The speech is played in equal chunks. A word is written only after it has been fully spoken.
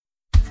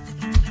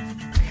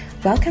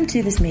Welcome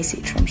to this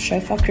message from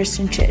Shofar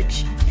Christian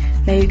Church.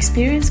 May you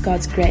experience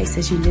God's grace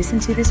as you listen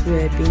to this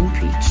word being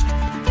preached.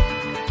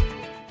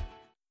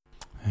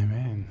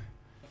 Amen.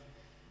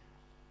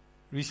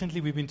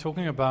 Recently we've been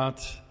talking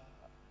about,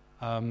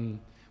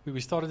 we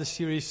started a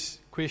series,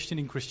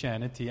 Questioning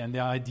Christianity, and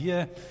the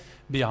idea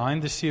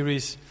behind the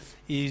series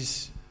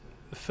is,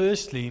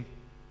 firstly,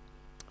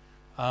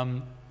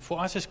 for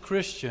us as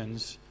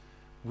Christians,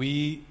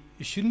 we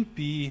shouldn't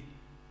be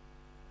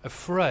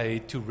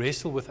afraid to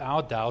wrestle with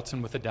our doubts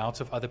and with the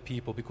doubts of other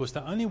people, because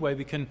the only way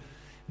we can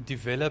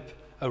develop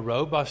a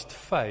robust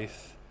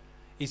faith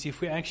is if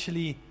we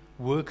actually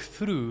work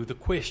through the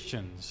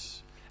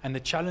questions and the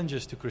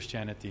challenges to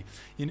Christianity.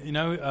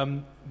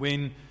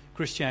 When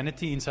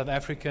Christianity in South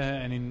Africa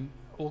and in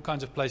all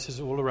kinds of places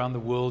all around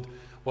the world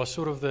was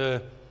sort of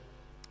the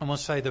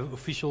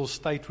official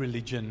state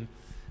religion,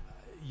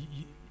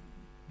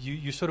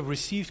 you sort of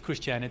received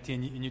Christianity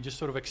and you just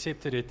sort of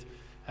accepted it,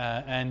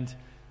 and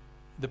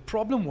the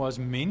problem was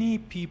many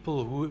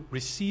people who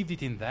received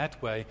it in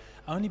that way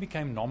only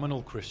became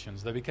nominal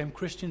Christians. They became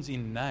Christians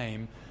in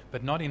name,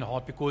 but not in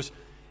heart, because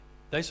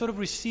they sort of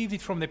received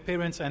it from their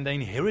parents and they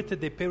inherited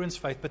their parents'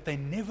 faith, but they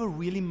never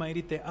really made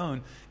it their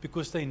own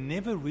because they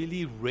never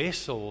really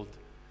wrestled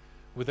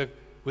with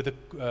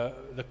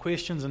the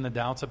questions and the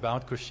doubts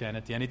about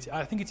Christianity. And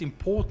I think it's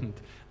important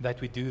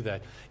that we do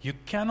that. You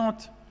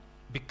cannot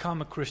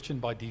become a Christian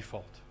by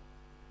default.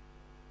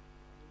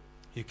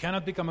 You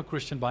cannot become a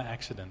Christian by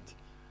accident.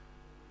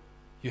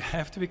 You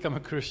have to become a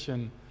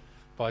Christian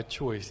by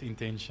choice,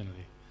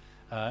 intentionally.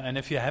 And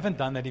if you haven't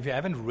done that, if you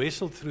haven't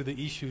wrestled through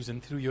the issues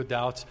and through your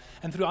doubts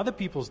and through other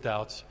people's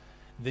doubts,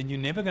 then you're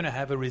never going to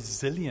have a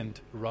resilient,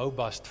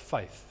 robust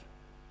faith.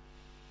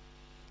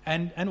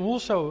 And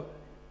also,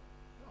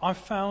 I've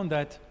found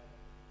that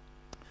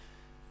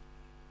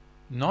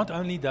not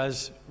only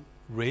does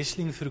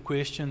wrestling through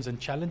questions and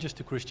challenges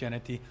to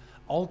Christianity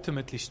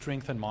ultimately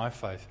strengthen my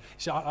faith.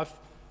 See, I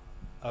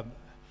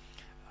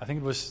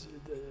think it was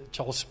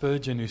Charles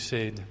Spurgeon who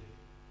said,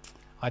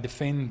 "I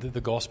defend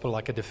the gospel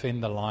like I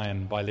defend the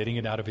lion by letting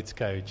it out of its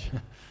cage."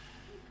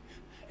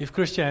 If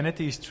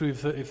Christianity is true,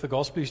 if the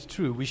gospel is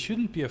true, we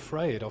shouldn't be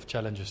afraid of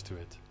challenges to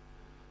it.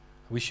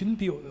 We shouldn't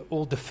be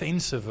all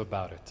defensive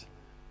about it.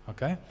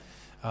 Okay?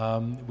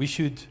 We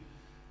should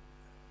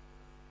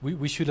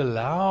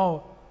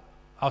allow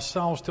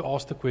ourselves to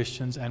ask the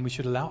questions, and we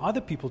should allow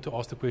other people to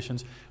ask the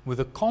questions with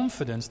the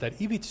confidence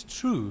that if it's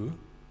true,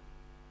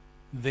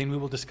 then we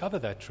will discover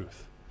that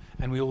truth,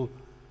 and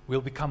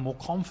we'll become more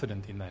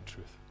confident in that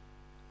truth.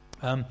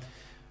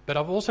 But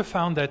I've also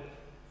found that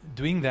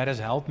doing that has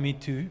helped me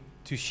to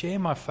share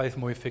my faith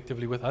more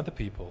effectively with other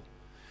people,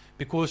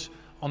 because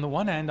on the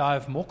one hand I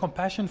have more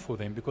compassion for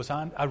them, because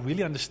I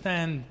really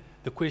understand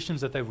the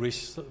questions that they're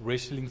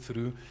wrestling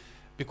through,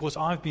 because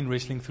I've been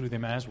wrestling through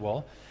them as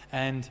well,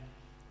 and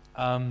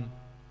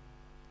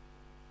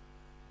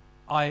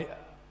I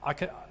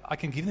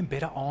can give them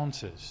better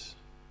answers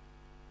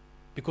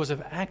because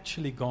I've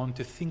actually gone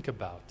to think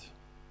about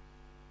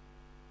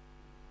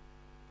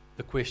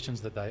the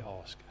questions that they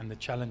ask and the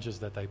challenges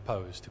that they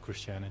pose to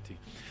Christianity.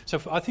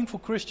 So I think for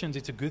Christians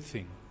it's a good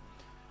thing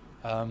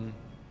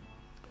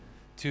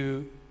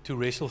to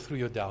wrestle through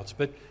your doubts.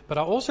 But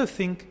I also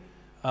think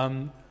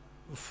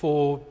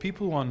for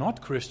people who are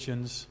not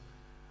Christians,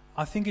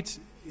 I think it's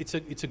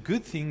a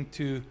good thing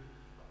to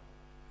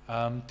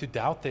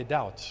doubt their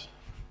doubts,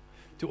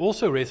 to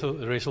also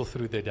wrestle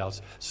through their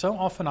doubts. So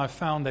often I've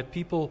found that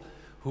people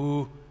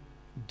who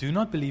do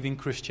not believe in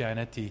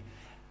Christianity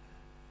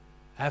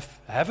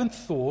haven't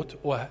thought,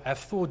 or have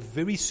thought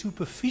very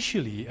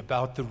superficially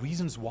about the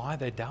reasons why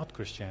they doubt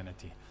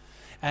Christianity.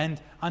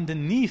 And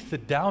underneath the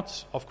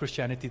doubts of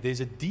Christianity, there's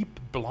a deep,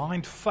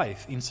 blind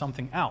faith in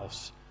something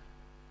else,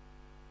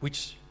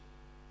 which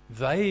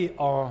they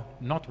are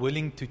not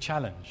willing to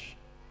challenge.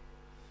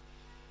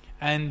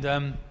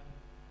 And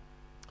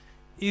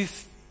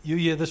if you're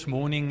here this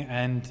morning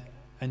and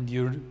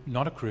you're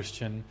not a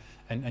Christian,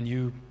 and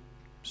you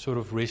sort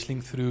of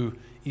wrestling through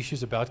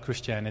issues about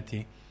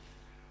Christianity,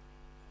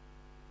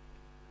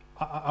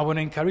 I want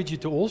to encourage you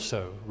to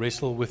also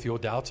wrestle with your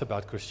doubts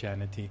about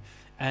Christianity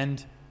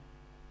and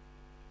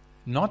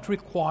not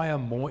require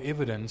more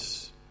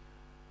evidence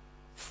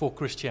for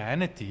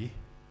Christianity,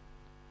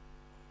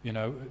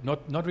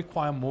 not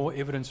require more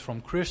evidence from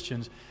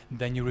Christians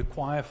than you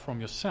require from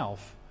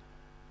yourself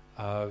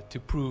to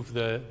prove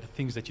the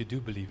things that you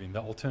do believe in, the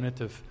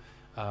alternative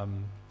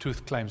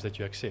truth claims that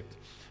you accept.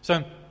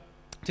 So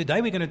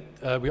today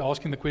we're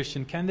asking the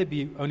question, can there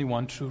be only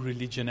one true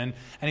religion? And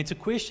it's a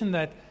question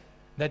that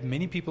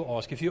many people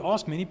ask. If you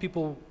ask many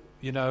people,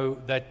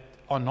 that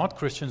are not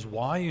Christians,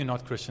 why are you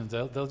not Christians?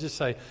 They'll just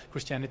say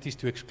Christianity is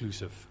too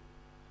exclusive.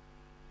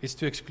 It's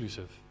too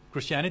exclusive.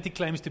 Christianity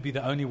claims to be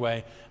the only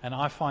way, and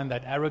I find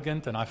that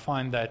arrogant, and I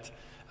find that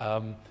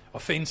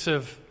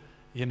offensive.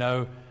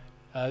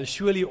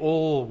 Surely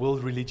all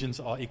world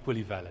religions are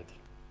equally valid,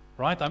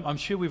 right? I'm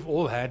sure we've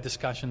all had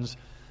discussions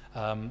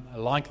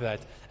like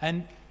that,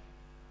 and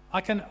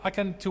I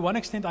can to one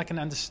extent I can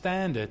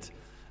understand it.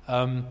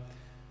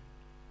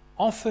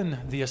 often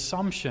the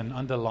assumption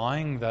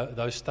underlying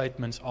those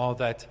statements are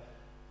that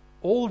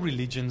all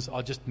religions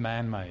are just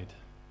man-made,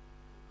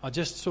 are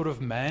just sort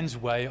of man's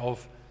way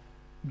of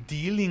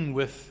dealing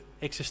with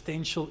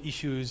existential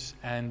issues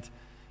and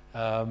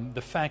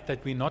the fact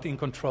that we're not in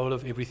control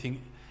of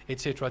everything,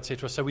 etc.,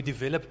 etc. So we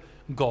develop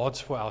gods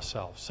for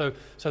ourselves. So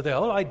the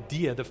whole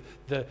idea,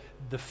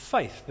 the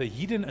faith, the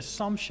hidden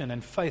assumption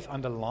and faith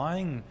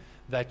underlying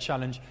that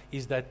challenge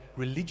is that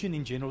religion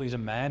in general is a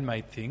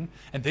man-made thing,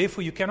 and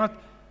therefore you cannot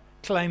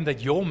claim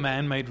that your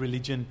man-made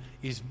religion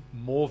is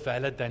more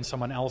valid than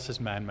someone else's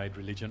man-made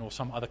religion or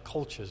some other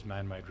culture's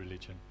man-made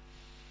religion.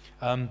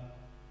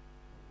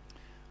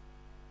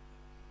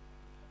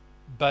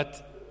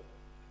 But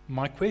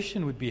my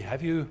question would be,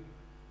 have you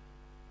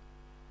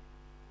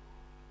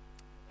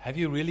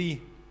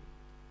really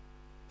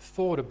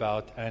thought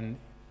about and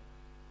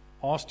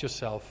asked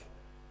yourself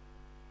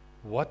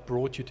what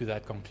brought you to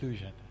that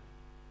conclusion?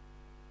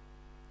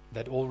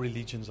 That all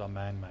religions are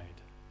man-made.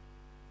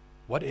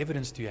 What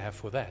evidence do you have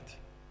for that?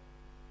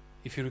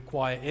 If you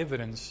require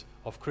evidence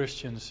of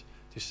Christians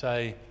to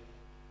say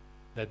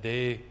that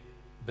their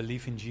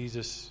belief in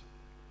Jesus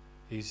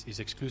is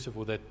exclusive,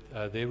 or that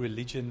their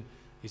religion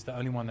is the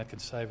only one that can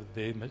save,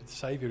 their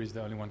Savior is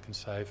the only one can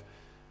save,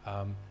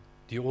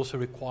 do you also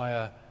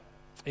require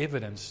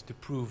evidence to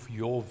prove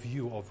your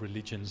view of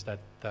religions, that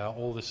they are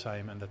all the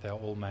same and that they are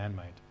all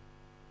man-made?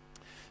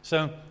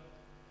 So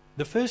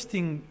the first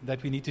thing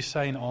that we need to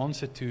say in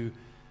answer to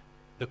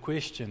the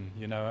question,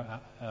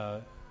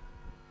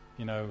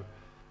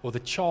 or the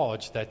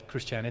charge that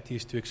Christianity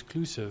is too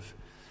exclusive,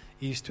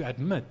 is to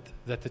admit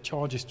that the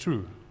charge is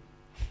true.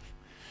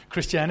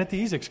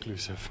 Christianity is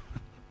exclusive.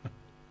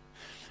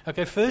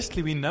 Okay,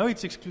 firstly, we know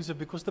it's exclusive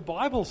because the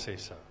Bible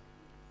says so.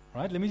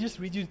 Right? Let me just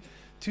read you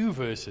two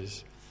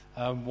verses.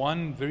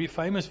 One very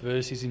famous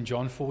verse is in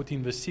John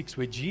 14, verse 6,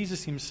 where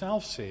Jesus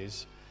himself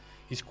says,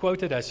 he's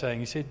quoted as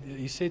saying,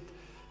 he said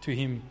to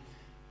him,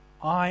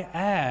 "I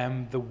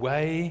am the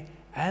way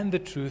and the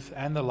truth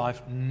and the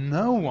life.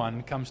 No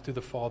one comes to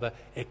the Father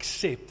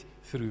except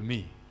through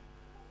me."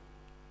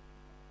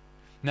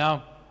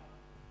 Now,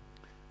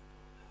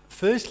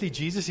 firstly,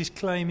 Jesus is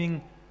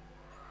claiming,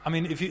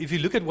 if you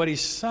look at what he's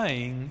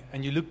saying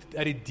and you look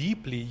at it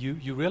deeply,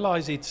 you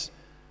realize it's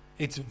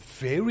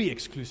very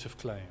exclusive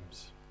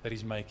claims that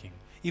he's making,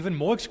 even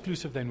more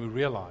exclusive than we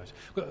realize.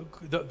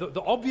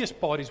 The obvious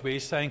part is where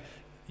he's saying,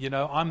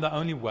 I'm the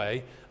only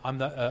way.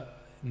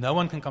 No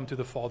one can come to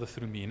the Father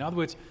through me. In other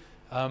words,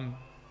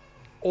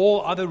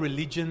 all other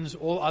religions,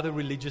 all other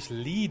religious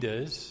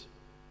leaders,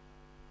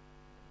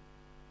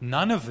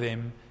 none of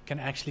them can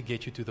actually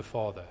get you to the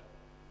Father.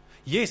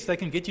 Yes, they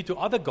can get you to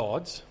other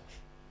gods,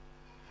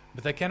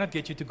 but they cannot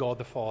get you to God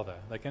the Father.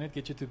 They cannot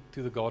get you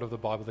to the God of the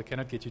Bible. They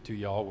cannot get you to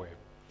Yahweh.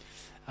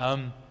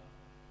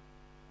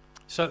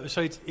 So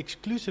it's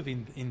exclusive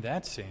in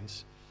that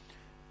sense.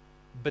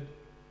 But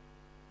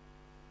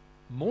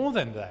more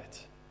than that,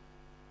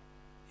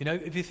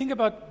 if you think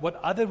about what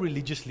other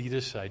religious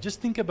leaders say, just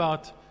think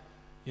about,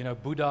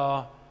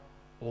 Buddha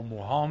or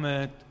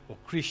Muhammad or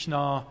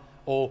Krishna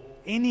or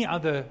any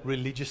other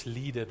religious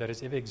leader that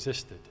has ever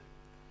existed.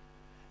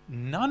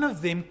 None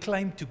of them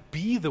claim to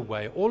be the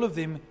way. All of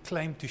them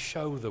claim to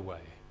show the way.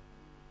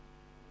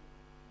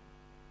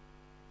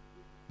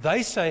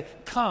 They say,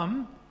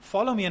 "Come,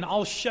 follow me, and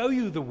I'll show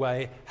you the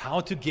way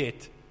how to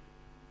get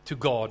to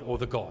God or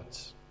the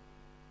gods."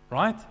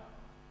 Right?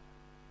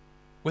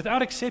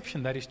 Without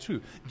exception, that is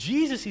true.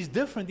 Jesus is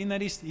different in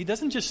that he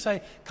doesn't just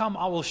say, "Come,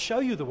 I will show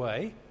you the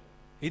way."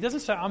 He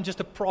doesn't say, "I'm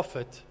just a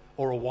prophet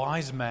or a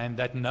wise man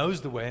that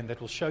knows the way and that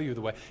will show you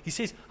the way." He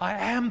says, "I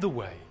am the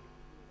way."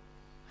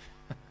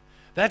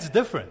 That's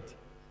different.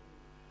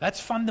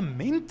 That's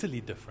fundamentally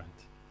different.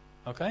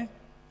 Okay?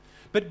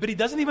 But he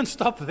doesn't even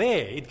stop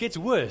there. It gets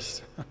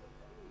worse.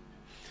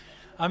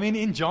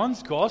 In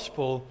John's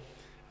Gospel,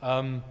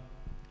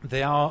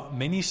 there are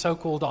many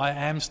so-called I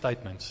am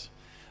statements.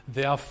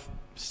 There are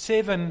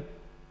 7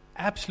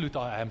 absolute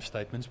I am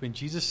statements when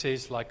Jesus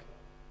says, like,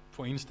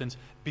 for instance,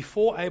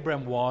 "Before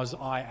Abraham was,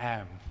 I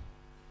am,"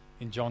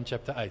 in John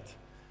chapter 8.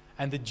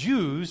 And the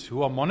Jews,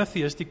 who are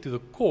monotheistic to the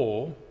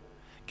core,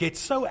 get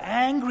so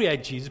angry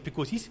at Jesus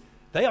because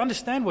they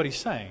understand what he's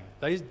saying.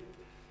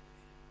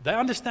 They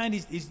understand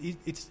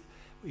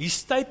his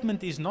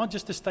statement is not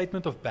just a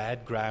statement of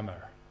bad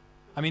grammar.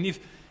 If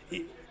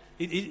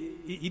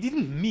he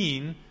didn't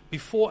mean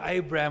 "before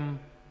Abraham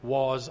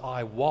was,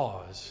 I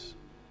was."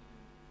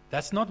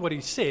 That's not what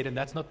he said, and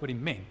that's not what he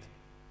meant.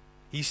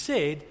 He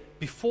said,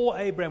 "Before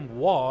Abraham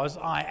was,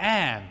 I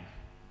am."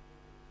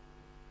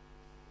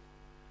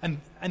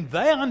 And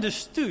they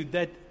understood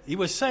that he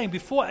was saying,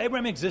 before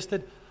Abraham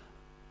existed,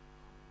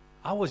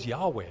 I was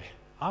Yahweh.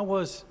 I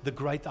was the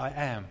great I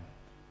am.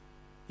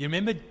 You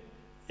remember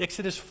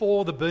Exodus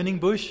 4, the burning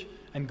bush?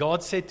 And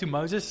God said to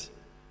Moses,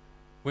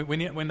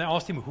 when they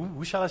asked him,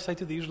 who shall I say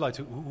to the Israelites?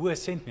 Who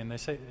has sent me?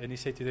 And he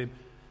said to them,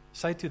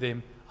 "Say to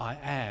them, I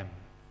am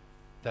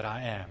that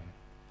I am.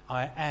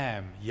 I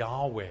am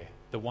Yahweh,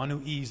 the one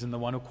who is and the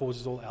one who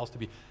causes all else to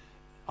be.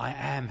 I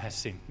am has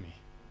sent me."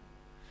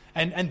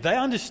 And they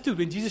understood,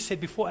 when Jesus said,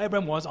 before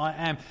Abraham was, I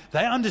am,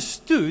 they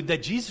understood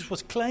that Jesus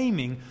was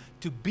claiming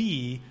to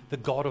be the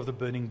God of the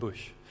burning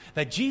bush.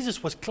 That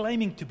Jesus was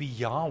claiming to be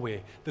Yahweh,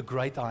 the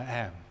great I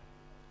am.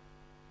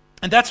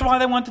 And that's why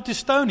they wanted to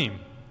stone him.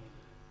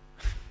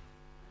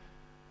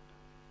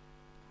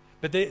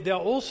 But there are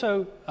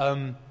also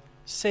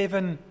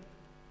 7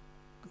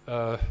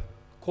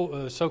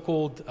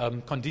 so-called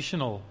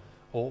conditional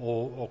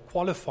or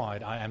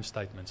qualified I am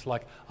statements,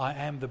 like I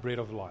am the bread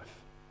of life.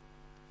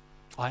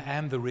 I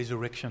am the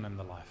resurrection and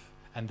the life.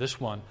 And this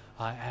one,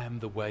 I am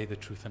the way, the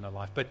truth, and the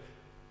life. But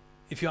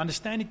if you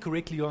understand it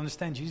correctly, you'll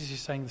understand Jesus is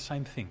saying the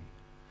same thing.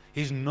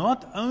 He's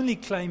not only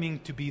claiming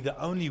to be the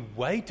only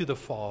way to the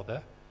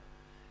Father,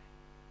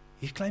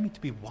 he's claiming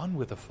to be one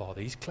with the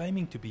Father. He's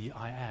claiming to be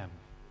I am.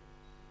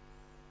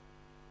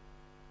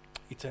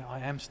 It's an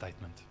I am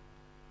statement.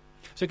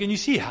 So can you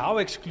see how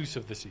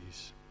exclusive this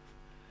is?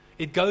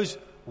 It goes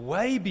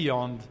way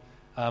beyond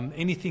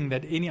anything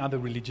that any other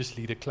religious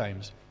leader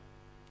claims.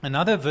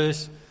 Another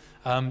verse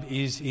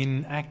is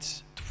in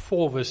Acts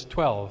 4 verse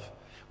 12,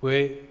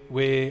 where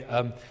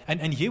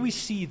here we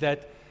see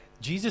that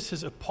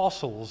Jesus'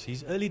 apostles,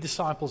 his early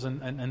disciples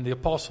and the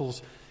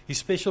apostles, his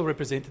special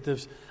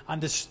representatives,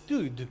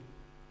 understood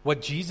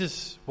what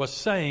Jesus was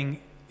saying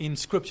in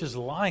scriptures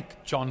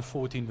like John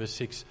 14 verse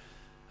 6,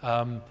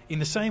 in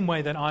the same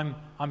way that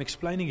I'm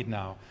explaining it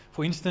now.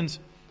 For instance,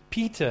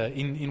 Peter,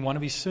 in one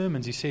of his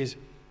sermons, he says,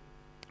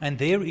 "And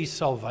there is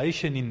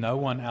salvation in no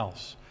one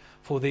else,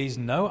 for there is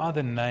no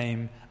other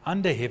name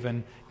under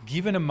heaven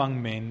given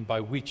among men by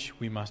which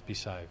we must be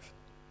saved."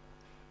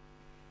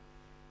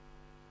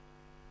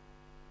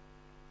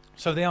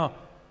 So there are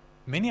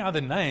many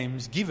other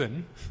names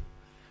given,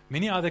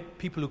 many other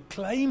people who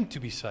claim to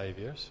be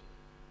saviors,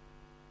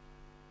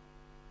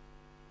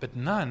 but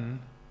none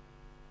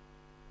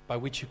by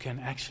which you can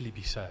actually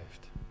be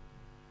saved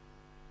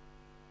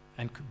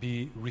and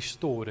be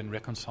restored and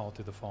reconciled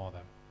to the Father.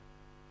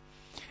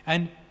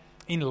 And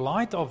in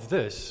light of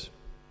this,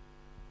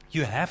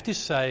 you have to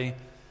say,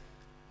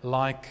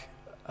 like,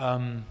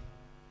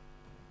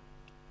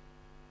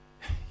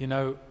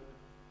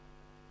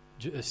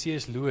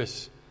 C.S.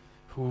 Lewis,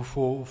 who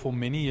for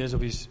many years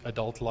of his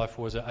adult life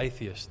was an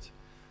atheist.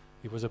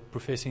 He was a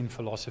professor in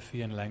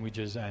philosophy and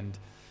languages, and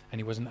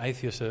he was an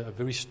atheist, a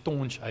very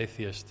staunch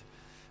atheist.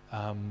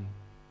 And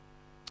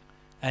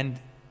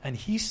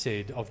he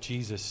said of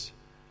Jesus,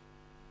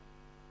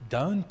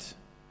 don't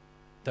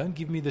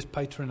give me this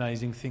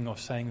patronizing thing of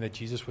saying that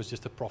Jesus was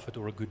just a prophet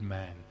or a good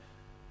man.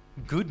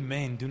 Good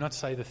men do not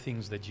say the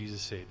things that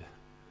Jesus said.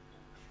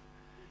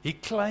 He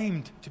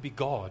claimed to be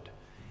God.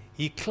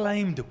 He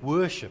claimed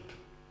worship.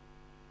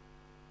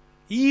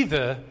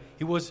 Either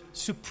he was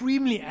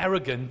supremely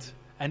arrogant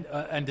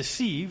and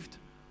deceived,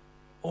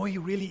 or he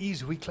really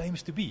is who he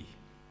claims to be.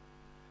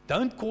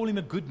 Don't call him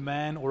a good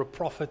man or a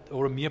prophet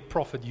or a mere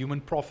prophet,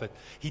 human prophet.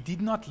 He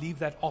did not leave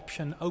that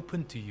option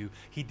open to you.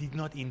 He did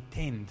not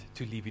intend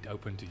to leave it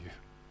open to you.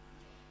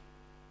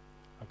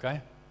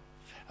 Okay?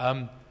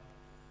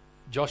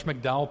 Josh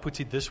McDowell puts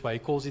it this way. He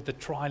calls it the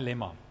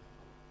trilemma.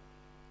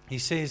 He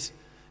says,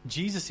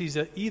 Jesus is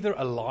either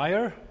a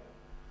liar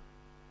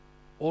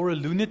or a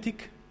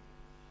lunatic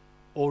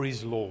or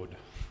his Lord.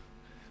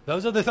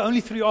 Those are the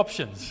only 3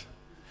 options.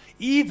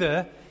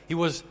 Either he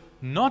was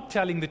not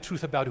telling the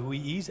truth about who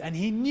he is, and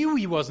he knew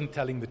he wasn't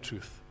telling the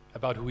truth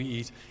about who he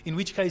is, in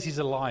which case he's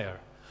a liar.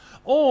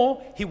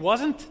 Or he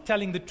wasn't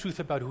telling the truth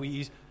about who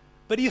he is,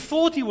 but he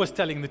thought he was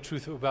telling the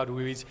truth about who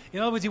he is. In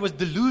other words, he was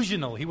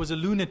delusional. He was a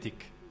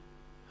lunatic.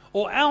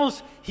 Or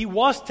else he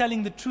was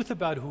telling the truth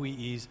about who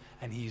he is,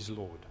 and he is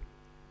Lord.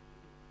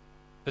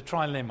 The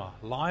trilemma,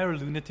 liar,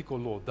 lunatic, or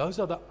Lord. Those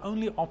are the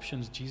only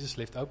options Jesus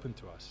left open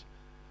to us.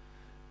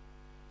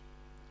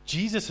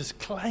 Jesus'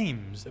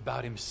 claims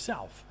about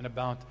himself and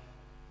about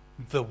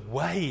the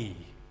way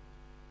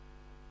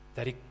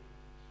that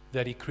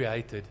he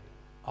created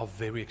are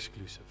very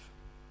exclusive.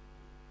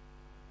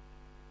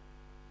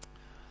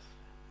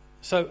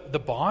 So the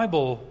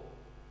Bible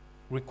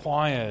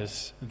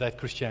requires that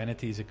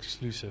Christianity is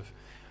exclusive.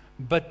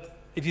 But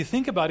if you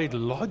think about it,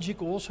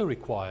 logic also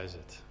requires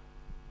it.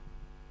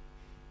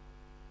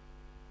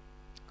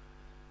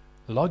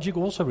 Logic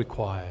also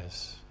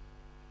requires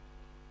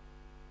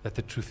that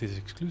the truth is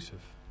exclusive.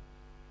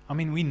 I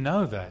mean, we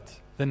know that.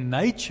 The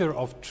nature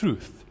of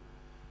truth,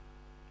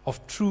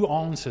 of true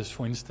answers,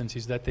 for instance,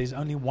 is that there's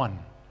only one.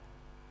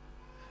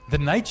 The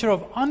nature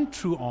of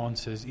untrue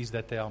answers is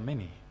that there are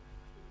many.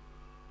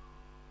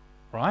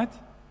 Right?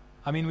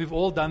 I mean, we've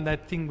all done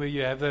that thing where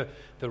you have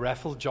the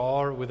raffle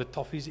jar with the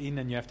toffees in,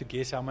 and you have to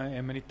guess how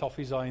many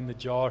toffees are in the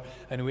jar,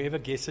 and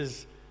whoever's guess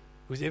is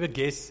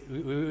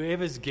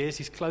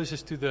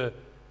closest to the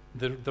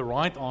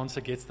right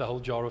answer gets the whole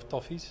jar of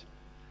toffees.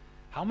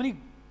 How many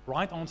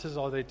right answers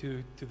are there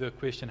to the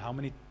question, how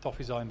many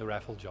toffees are in the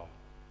raffle jar?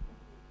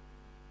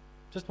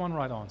 Just one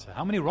right answer.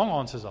 How many wrong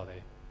answers are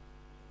there?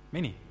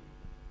 Many.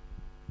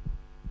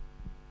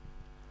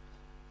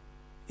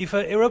 If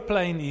an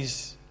aeroplane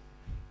is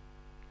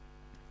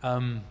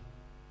coming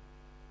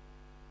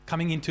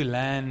into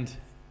land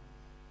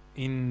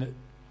in,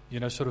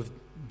 sort of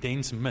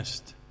dense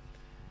mist.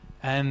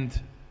 And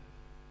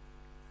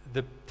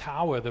the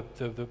tower,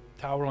 the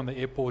tower on the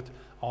airport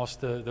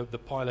asked the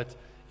pilot,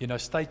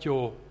 state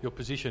your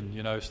position,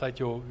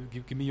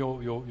 give me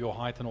your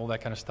height and all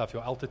that kind of stuff,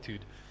 your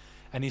altitude.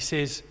 And he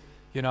says,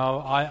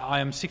 I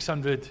am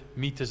 600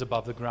 meters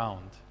above the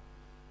ground.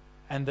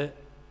 And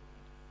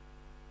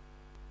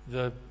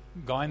the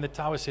guy in the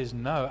tower says,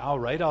 no, our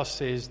radar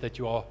says that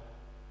you are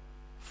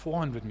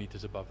 400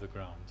 meters above the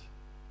ground.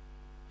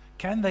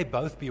 Can they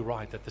both be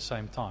right at the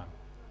same time?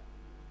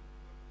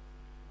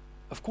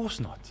 Of course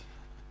not.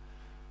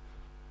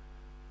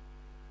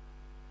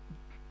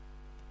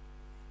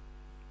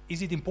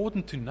 Is it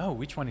important to know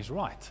which one is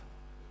right?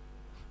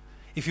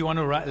 If you want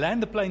to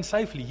land the plane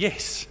safely,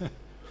 yes.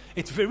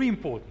 It's very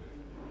important.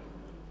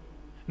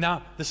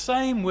 Now, the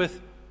same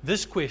with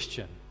this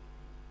question.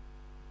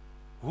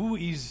 Who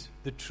is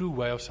the true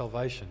way of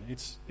salvation?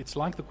 It's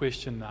like the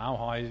question, how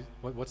high,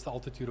 what's the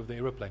altitude of the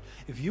aeroplane?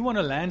 If you want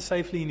to land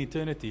safely in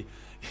eternity,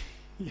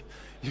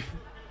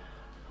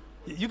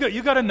 you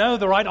got to know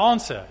the right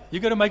answer. You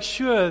got to make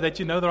sure that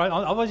you know the right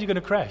answer, otherwise you're going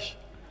to crash.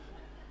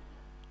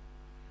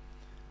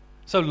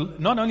 So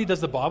not only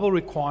does the Bible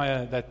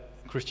require that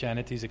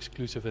Christianity is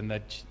exclusive and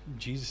that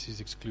Jesus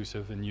is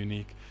exclusive and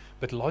unique,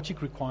 but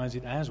logic requires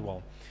it as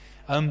well.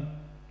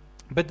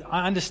 But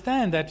I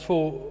understand that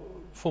for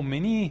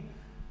many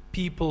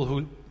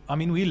people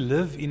we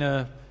live in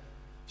a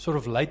sort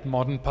of late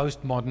modern,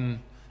 postmodern,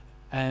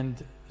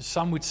 and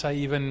some would say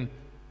even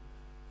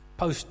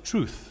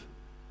post-truth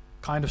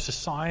kind of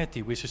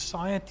society, where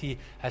society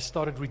has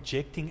started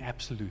rejecting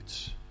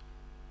absolutes,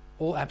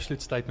 all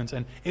absolute statements,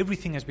 and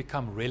everything has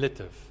become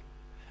relative.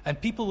 And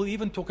people will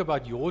even talk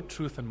about your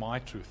truth and my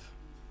truth,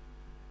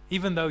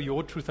 even though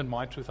your truth and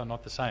my truth are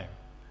not the same.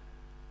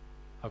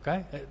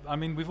 Okay?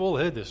 We've all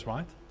heard this,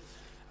 right?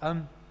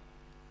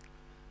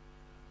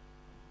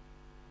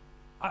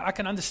 I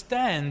can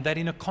understand that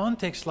in a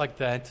context like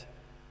that,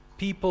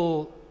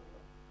 people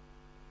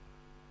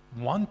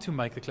want to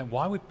make the claim.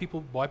 Why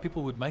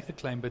people would make the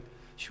claim, but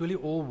surely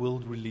all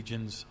world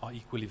religions are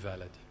equally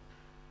valid.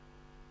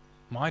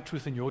 My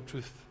truth and your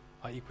truth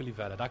are equally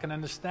valid. I can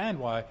understand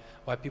why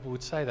people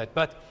would say that.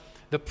 But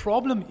the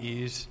problem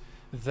is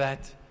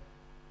that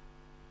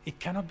it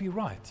cannot be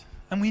right.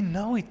 And we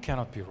know it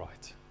cannot be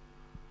right.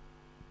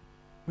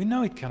 We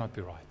know it cannot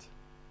be right.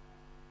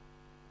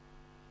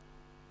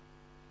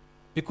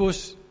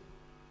 Because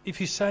if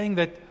you're saying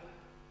that,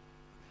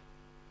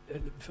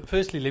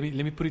 firstly, let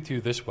me put it to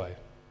you this way.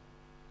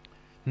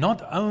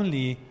 Not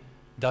only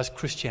does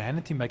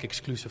Christianity make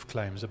exclusive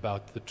claims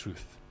about the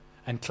truth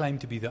and claim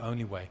to be the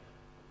only way,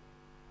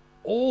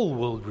 all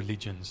world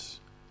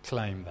religions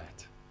claim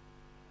that.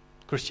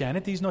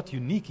 Christianity is not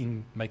unique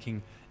in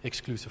making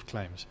exclusive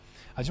claims.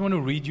 I just want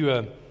to read you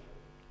a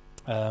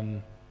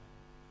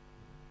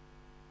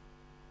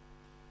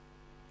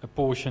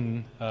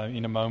portion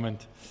in a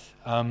moment.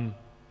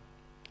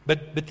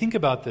 But think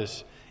about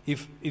this.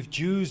 If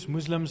Jews,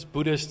 Muslims,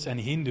 Buddhists, and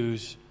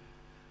Hindus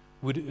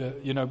would,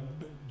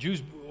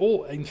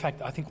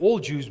 I think all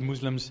Jews,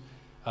 Muslims,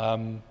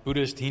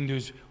 Buddhists,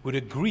 Hindus would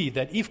agree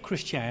that if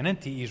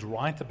Christianity is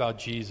right about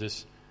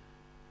Jesus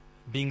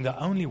being the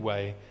only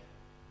way,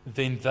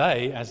 then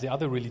they, as the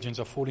other religions,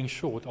 are falling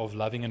short of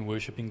loving and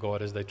worshiping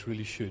God as they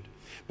truly should.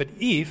 But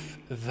if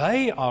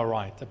they are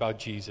right about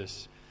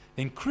Jesus,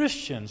 then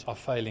Christians are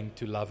failing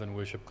to love and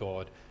worship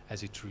God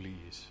as He truly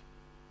is.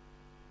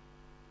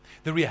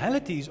 The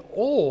reality is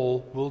all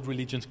world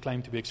religions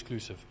claim to be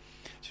exclusive.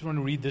 I just want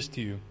to read this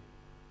to you.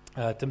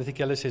 Timothy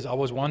Keller says, I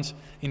was once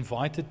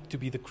invited to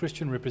be the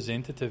Christian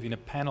representative in a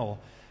panel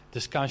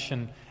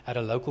discussion at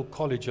a local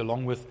college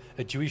along with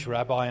a Jewish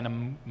rabbi and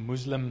a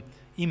Muslim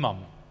imam.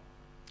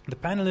 The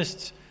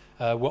panelists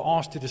were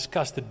asked to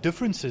discuss the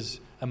differences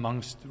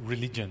amongst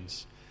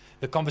religions.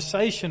 The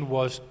conversation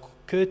was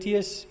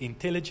courteous,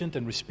 intelligent,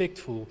 and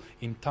respectful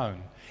in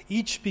tone.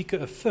 Each speaker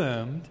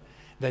affirmed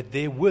that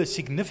there were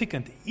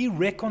significant,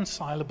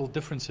 irreconcilable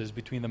differences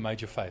between the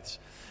major faiths.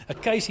 A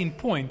case in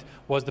point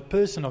was the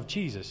person of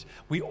Jesus.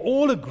 We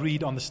all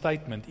agreed on the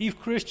statement, if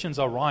Christians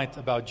are right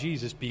about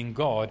Jesus being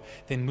God,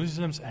 then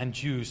Muslims and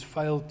Jews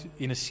failed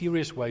in a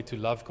serious way to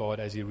love God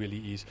as He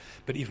really is.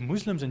 But if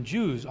Muslims and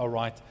Jews are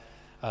right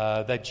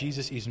that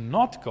Jesus is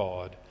not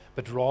God,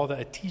 but rather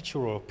a teacher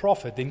or a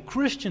prophet, then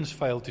Christians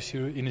failed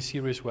in a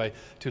serious way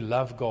to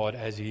love God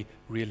as He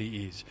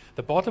really is.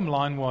 The bottom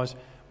line was,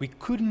 we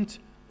couldn't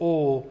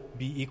all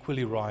be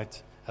equally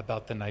right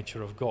about the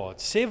nature of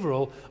God.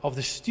 Several of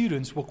the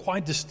students were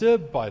quite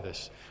disturbed by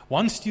this.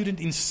 One student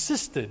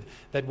insisted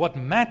that what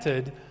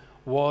mattered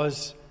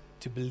was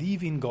to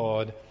believe in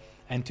God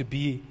and to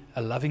be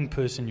a loving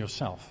person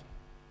yourself.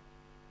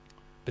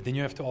 But then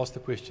you have to ask the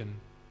question,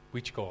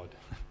 which God?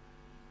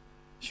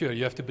 Sure,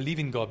 you have to believe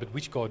in God, but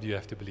which God do you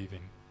have to believe in?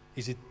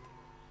 Is it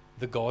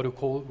the God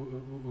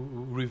who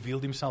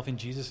revealed Himself in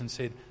Jesus and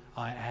said,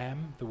 I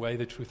am the way,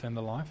 the truth, and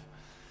the life?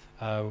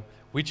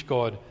 Which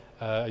God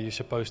are you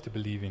supposed to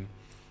believe in?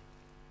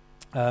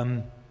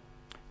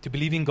 to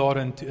believe in God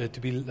and to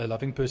be a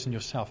loving person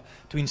yourself,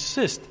 to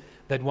insist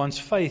that one's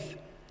faith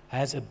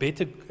has a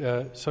better,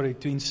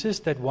 to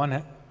insist that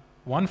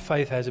one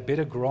faith has a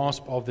better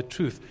grasp of the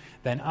truth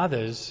than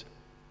others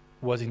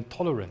was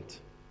intolerant.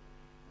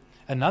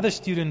 Another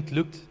student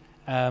looked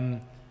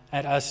at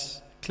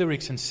us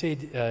clerics and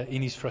said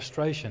in his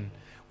frustration,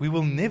 "We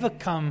will never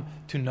come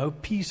to know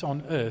peace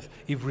on earth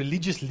if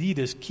religious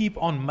leaders keep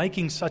on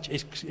making such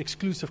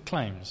exclusive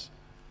claims.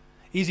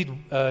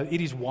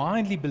 It is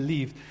widely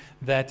believed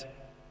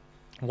that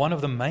one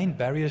of the main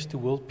barriers to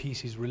world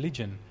peace is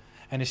religion,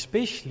 and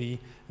especially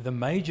the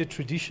major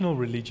traditional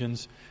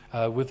religions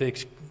with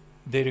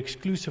their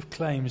exclusive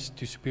claims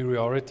to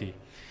superiority.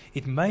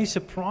 It may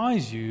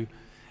surprise you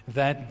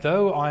that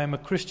though I am a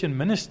Christian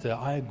minister,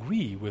 I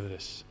agree with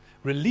this.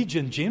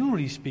 Religion,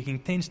 generally speaking,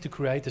 tends to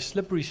create a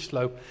slippery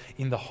slope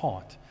in the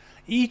heart.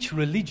 Each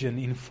religion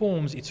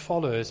informs its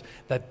followers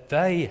that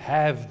they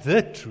have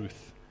the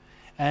truth,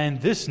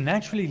 and this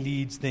naturally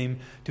leads them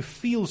to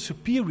feel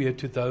superior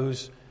to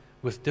those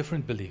with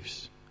different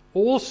beliefs.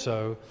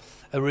 Also,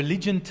 a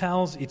religion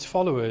tells its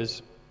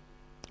followers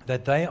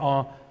that they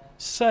are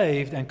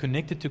saved and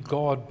connected to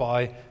God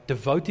by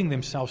devoting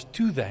themselves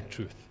to that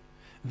truth.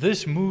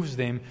 This moves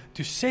them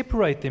to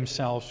separate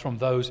themselves from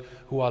those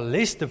who are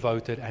less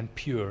devoted and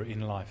pure in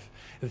life.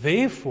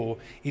 Therefore,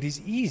 it is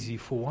easy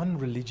for one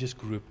religious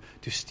group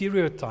to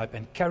stereotype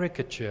and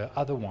caricature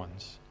other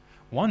ones.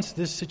 Once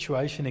this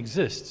situation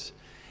exists,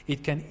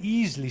 it can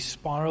easily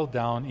spiral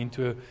down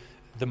into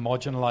the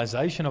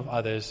marginalization of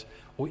others,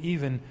 or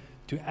even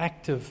to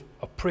active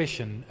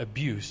oppression,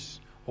 abuse,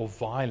 or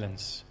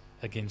violence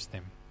against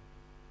them.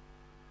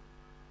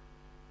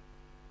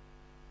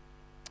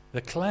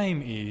 The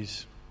claim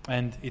is,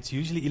 and it's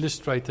usually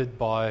illustrated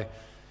by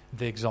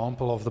the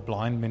example of the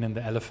blind man and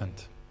the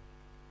elephant.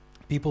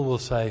 People will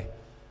say,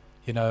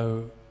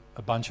 a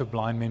bunch of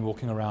blind men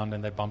walking around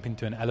and they bump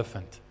into an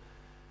elephant.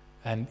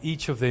 And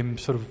each of them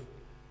sort of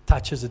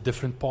touches a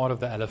different part of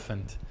the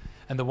elephant.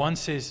 And the one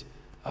says,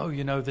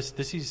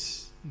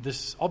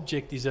 this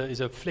object is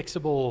a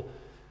flexible,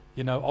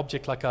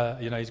 object like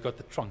he's got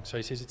the trunk. So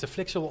he says it's a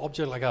flexible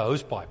object like a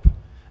hose pipe.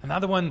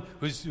 Another one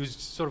who's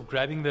sort of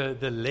grabbing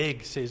the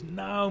leg says,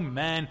 no,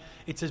 man,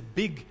 it's a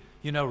big,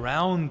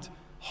 round,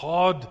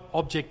 hard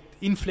object,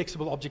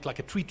 inflexible object like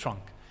a tree trunk.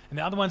 And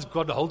the other one's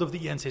got a hold of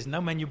the ear and says,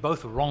 no, man, you're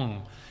both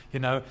wrong.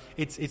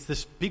 It's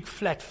this big,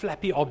 flat,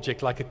 flappy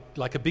object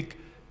like a big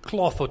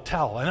cloth or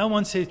towel. Another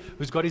one says,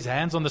 who's got his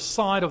hands on the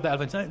side of the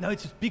elephant, no,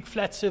 it's this big,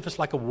 flat surface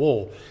like a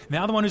wall. And the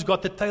other one who's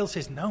got the tail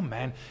says, no,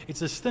 man, it's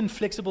this thin,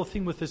 flexible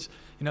thing with this,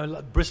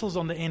 bristles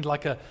on the end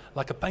like a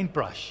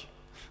paintbrush.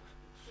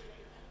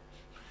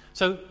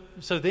 So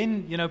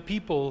then,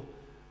 people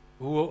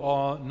who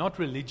are not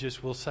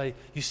religious will say,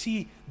 you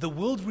see, the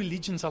world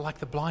religions are like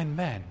the blind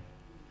man.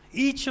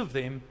 Each of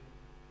them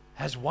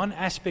has one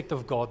aspect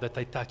of God that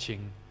they're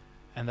touching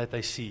and that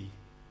they see.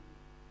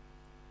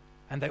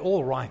 And they're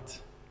all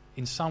right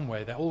in some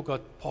way. They all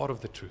got part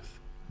of the truth.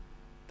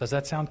 Does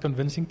that sound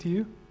convincing to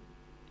you?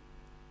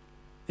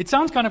 It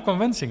sounds kind of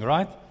convincing,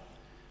 right?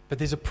 But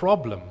there's a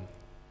problem.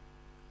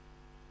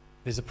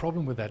 There's a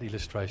problem with that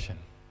illustration.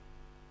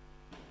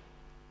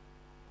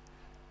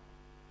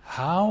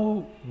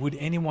 How would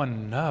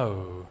anyone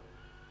know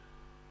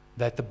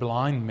that the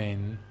blind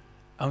men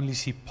only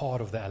see part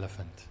of the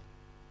elephant?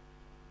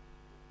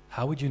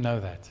 How would you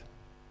know that?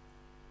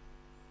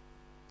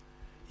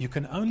 You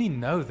can only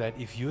know that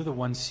if you're the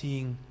one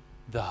seeing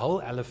the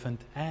whole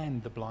elephant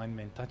and the blind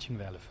men touching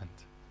the elephant.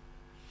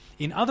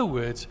 In other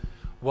words,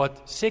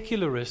 what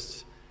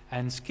secularists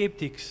and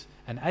skeptics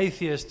and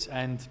atheists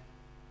and,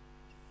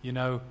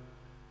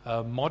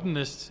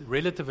 modernists,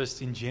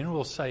 relativists in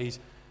general say is,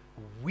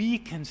 we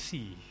can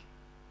see.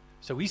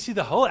 So we see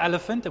the whole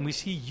elephant, and we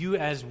see you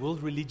as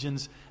world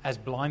religions as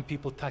blind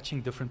people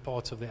touching different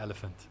parts of the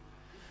elephant.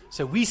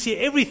 So we see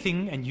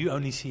everything, and you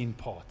only see in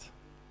part.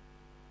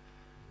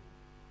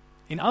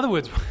 In other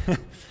words,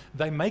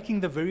 they're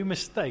making the very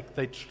mistake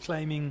they're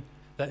claiming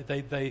that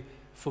they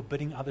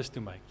forbidding others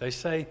to make. They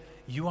say,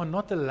 you are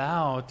not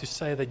allowed to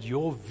say that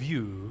your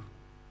view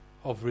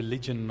of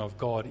religion and of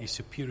God is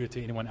superior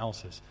to anyone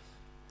else's.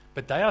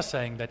 But they are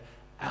saying that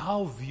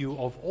our view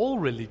of all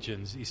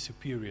religions is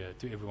superior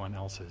to everyone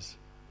else's.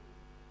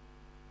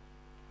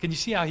 Can you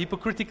see how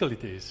hypocritical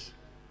it is?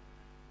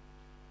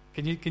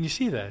 Can you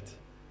see that?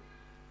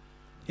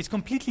 It's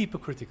completely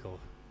hypocritical.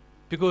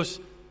 Because,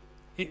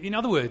 in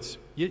other words,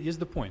 here's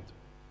the point.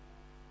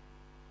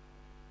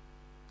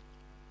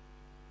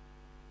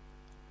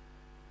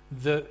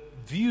 The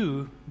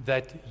view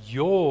that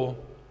your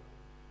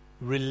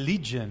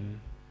religion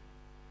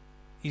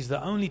is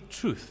the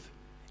truth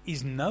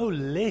is no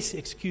less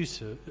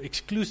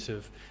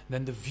exclusive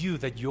than the view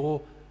that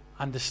your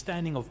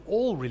understanding of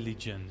all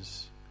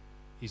religions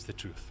is the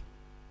truth.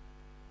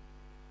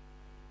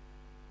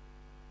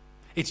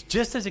 It's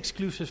just as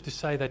exclusive to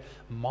say that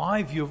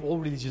my view of all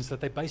religions,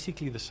 that they're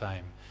basically the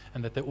same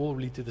and that they all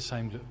lead to the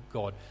same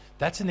God.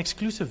 That's an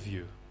exclusive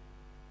view.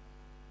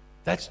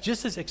 That's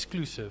just as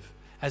exclusive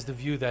as the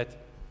view that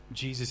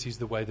Jesus is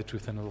the way, the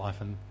truth, and the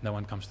life, and no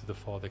one comes to the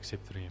Father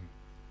except through him.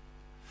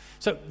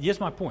 So here's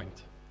my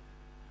point.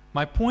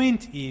 My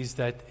point is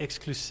that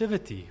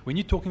exclusivity, when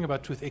you're talking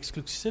about truth,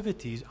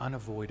 exclusivity is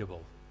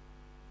unavoidable.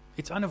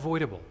 It's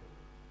unavoidable.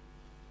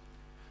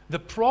 The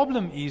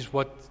problem is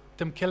what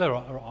Tim Keller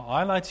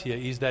highlights here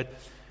is that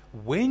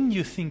when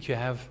you think you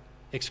have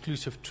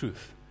exclusive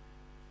truth,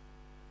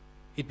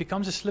 it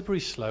becomes a slippery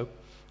slope,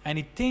 and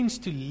it tends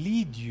to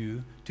lead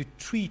you to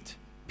treat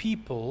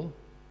people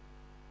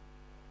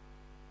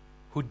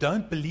who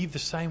don't believe the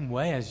same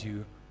way as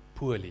you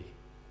poorly.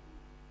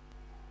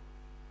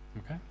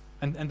 Okay?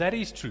 And that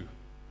is true.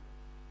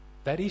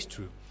 That is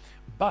true.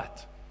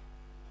 But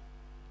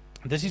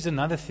this is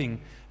another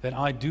thing that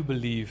I do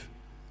believe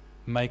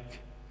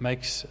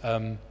makes...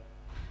 Now,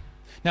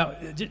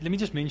 let me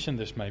just mention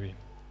this maybe.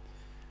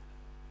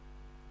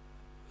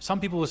 Some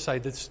people will say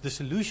that the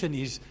solution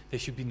is there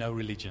should be no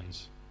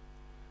religions.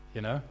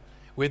 You know?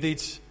 Whether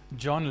it's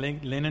John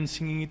Lennon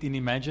singing it in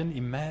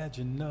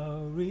Imagine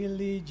no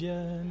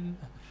religion.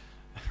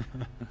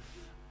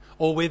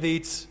 Or whether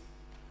it's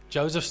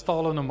Joseph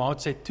Stalin or Mao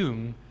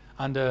Zedong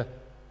under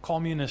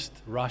communist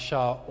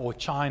Russia or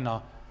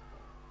China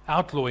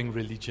outlawing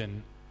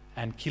religion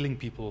and killing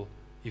people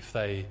if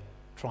they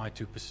try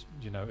to,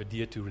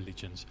 adhere to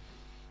religions.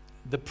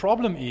 The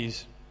problem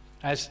is,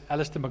 as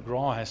Alistair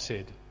McGrath has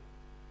said,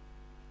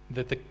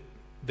 that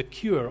that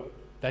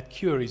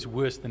cure is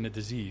worse than the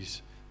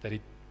disease that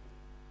it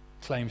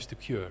claims to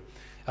cure.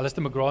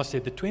 Alistair McGrath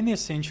said, the 20th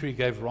century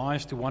gave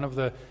rise to one of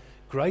the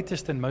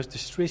greatest and most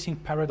distressing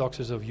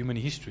paradoxes of human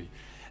history,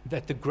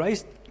 that the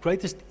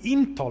greatest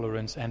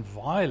intolerance and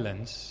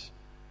violence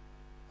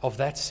of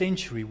that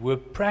century were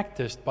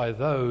practiced by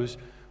those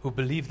who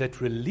believed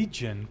that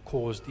religion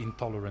caused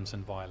intolerance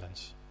and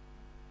violence.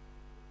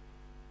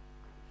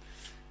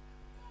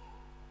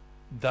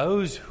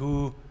 Those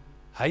who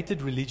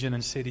hated religion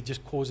and said it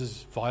just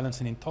causes violence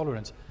and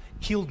intolerance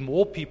killed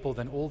more people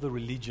than all the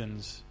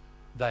religions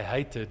they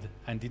hated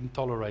and didn't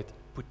tolerate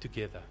put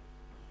together.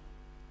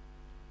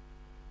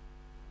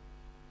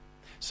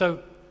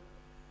 So,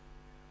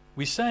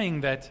 we're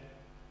saying that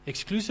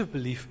exclusive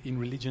belief in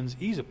religions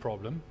is a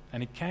problem,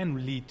 and it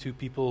can lead to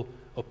people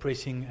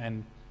oppressing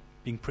and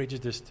being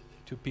prejudiced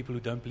to people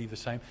who don't believe the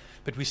same.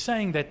 But we're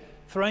saying that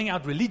throwing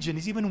out religion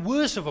is even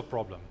worse of a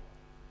problem.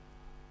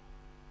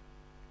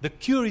 The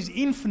cure is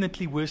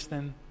infinitely worse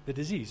than the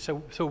disease.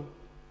 So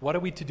what are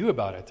we to do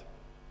about it?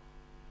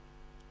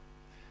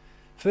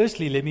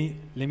 Firstly, let me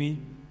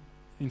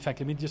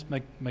just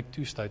make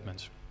two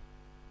statements.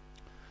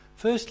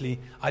 Firstly,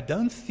 I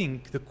don't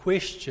think the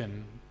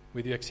question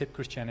whether you accept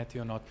Christianity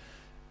or not,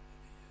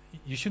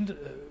 you shouldn't,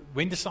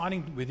 when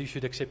deciding whether you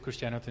should accept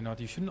Christianity or not,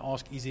 you shouldn't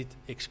ask, is it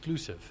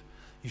exclusive?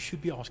 You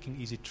should be asking,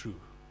 is it true?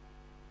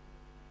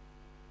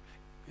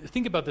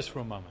 Think about this for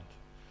a moment.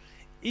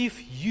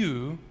 If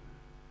you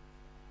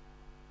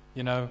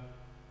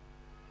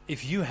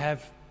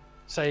have,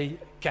 say,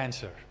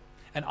 cancer,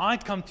 and I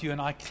come to you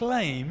and I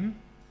claim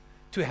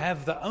to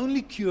have the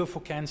only cure for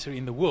cancer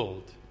in the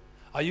world,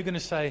 are you going to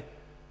say,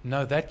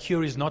 no, that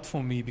cure is not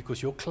for me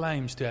because your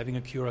claims to having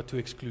a cure are too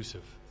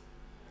exclusive?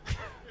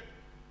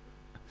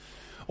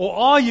 Or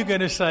are you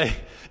going to say,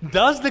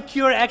 does the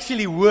cure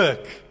actually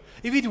work?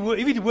 If it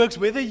works,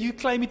 whether you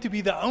claim it to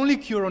be the only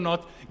cure or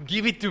not,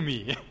 give it to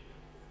me.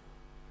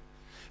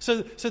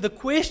 So the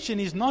question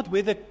is not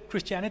whether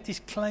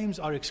Christianity's claims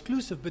are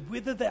exclusive, but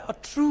whether they are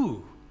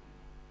true.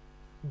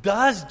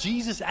 Does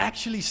Jesus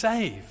actually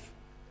save?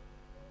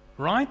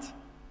 Right?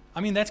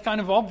 I mean, that's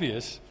kind of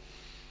obvious.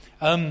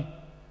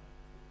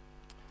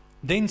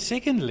 Then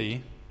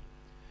secondly,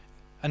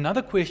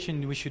 another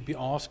question we should be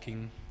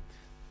asking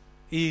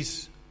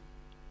is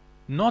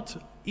not,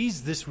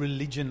 is this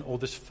religion or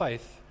this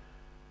faith,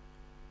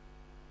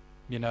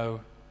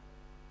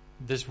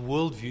 this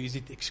worldview, is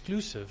it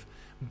exclusive?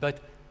 But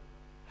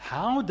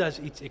how does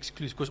it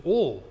exclusive? Because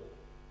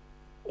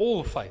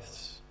all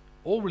faiths,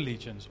 all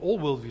religions, all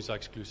worldviews are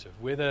exclusive.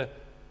 Whether,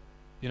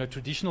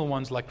 traditional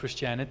ones like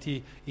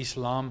Christianity,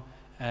 Islam,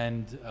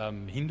 and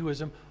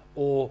Hinduism,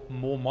 or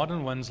more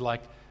modern ones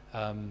like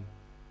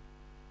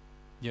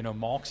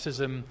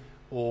Marxism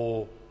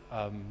or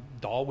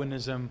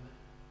Darwinism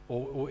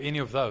or any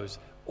of those.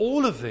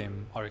 All of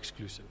them are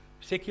exclusive.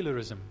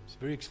 Secularism is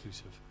very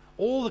exclusive.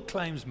 All the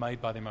claims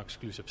made by them are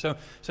exclusive. So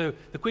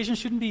the question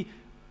shouldn't be,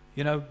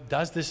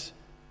 does this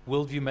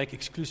worldview make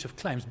exclusive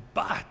claims?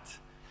 But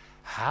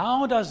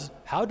how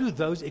do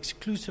those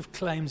exclusive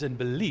claims and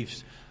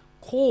beliefs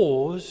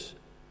cause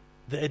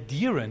the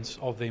adherence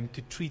of them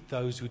to treat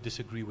those who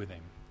disagree with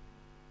them?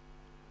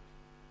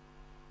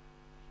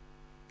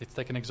 Let's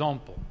take an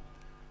example.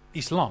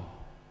 Islam.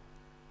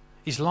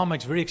 Islam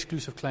makes very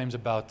exclusive claims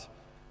about,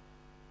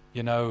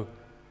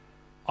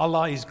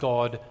 Allah is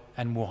God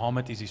and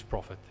Muhammad is his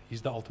prophet.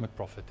 He's the ultimate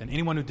prophet. And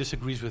anyone who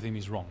disagrees with him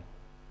is wrong.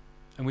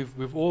 And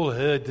we've all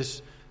heard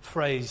this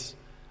phrase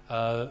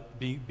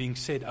being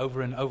said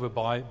over and over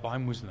by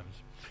Muslims.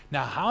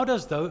 Now, how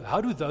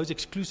do those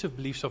exclusive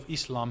beliefs of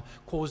Islam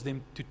cause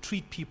them to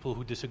treat people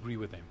who disagree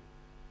with them?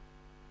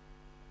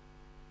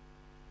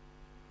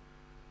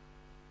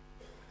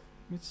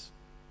 it's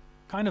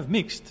kind of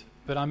mixed.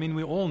 But I mean,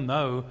 we all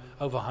know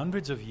over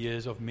hundreds of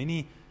years of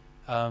many,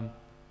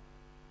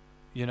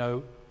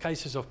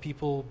 cases of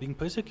people being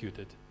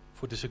persecuted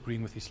for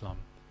disagreeing with Islam.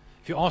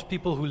 If you ask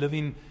people who live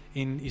in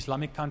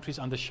Islamic countries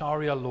under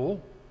Sharia law,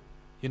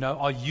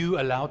 are you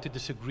allowed to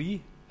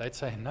disagree? They'd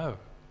say no,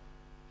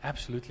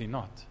 absolutely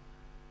not.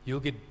 You'll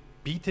get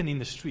beaten in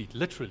the street,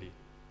 literally.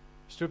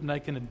 Stripped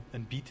naked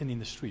and beaten in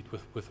the street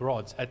with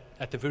rods,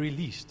 at the very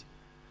least.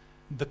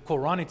 The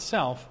Quran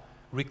itself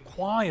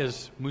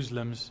requires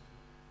Muslims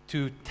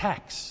to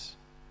tax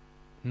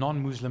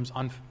non-Muslims,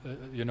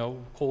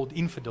 called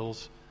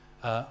infidels,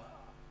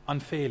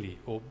 unfairly,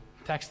 or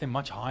tax them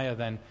much higher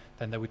than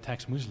they would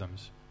tax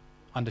Muslims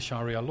under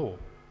Sharia law.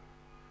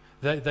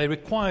 They're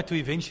required to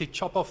eventually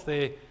chop off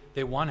their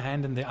one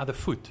hand and their other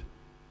foot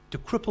to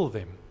cripple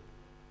them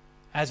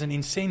as an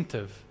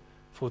incentive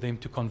for them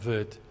to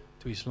convert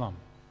to Islam.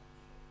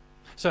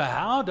 So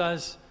how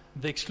does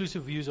the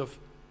exclusive views of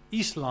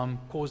Islam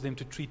cause them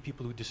to treat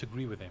people who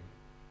disagree with them?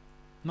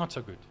 Not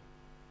so good.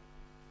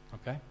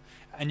 Okay?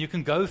 And you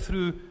can go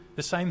through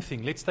the same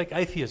thing. Let's take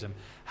atheism.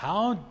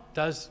 How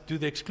do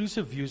the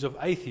exclusive views of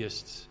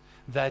atheists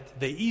that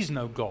there is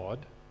no God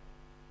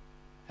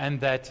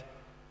and that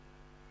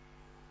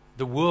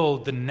the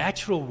world, the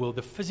natural world,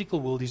 the physical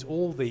world is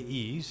all there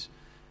is,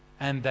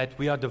 and that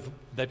we are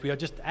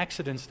just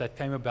accidents that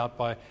came about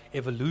by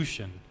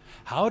evolution,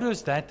 how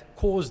does that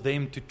cause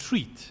them to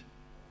treat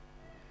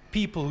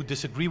people who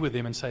disagree with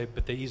them and say,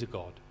 but there is a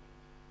God?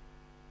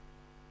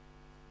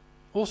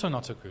 Also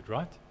not so good,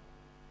 right?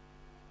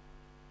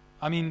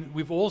 I mean,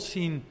 we've all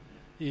seen,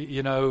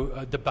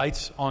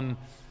 debates on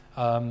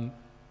the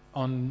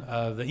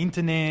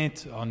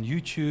internet, on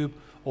YouTube,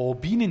 or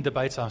been in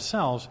debates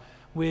ourselves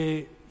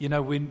where,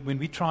 when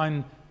we try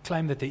and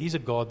claim that there is a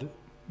God,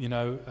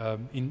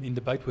 in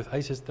debate with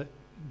atheists,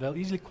 they'll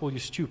easily call you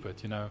stupid,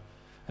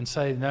 and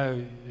say,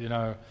 no,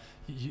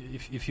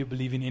 if you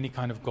believe in any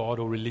kind of God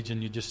or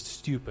religion, you're just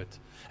stupid.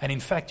 And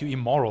in fact, you're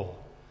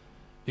immoral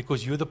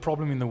because you're the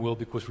problem in the world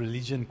because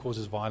religion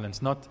causes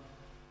violence, not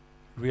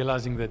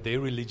realizing that their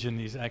religion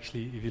is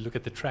actually, if you look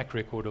at the track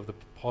record of the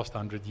past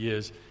 100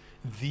 years,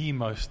 the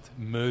most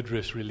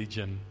murderous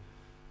religion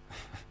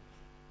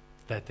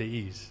that there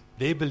is.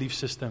 Their belief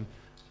system,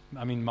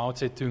 I mean, Mao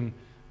Zedong,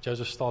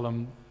 Joseph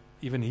Stalin,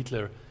 even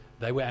Hitler,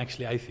 they were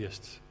actually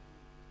atheists.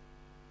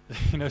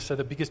 So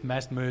the biggest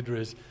mass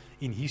murderers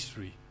in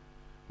history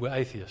were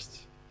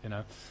atheists.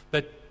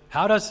 But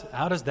how does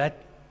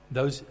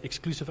those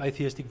exclusive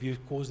atheistic views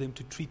cause them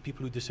to treat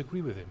people who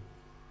disagree with them?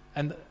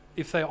 And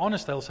if they're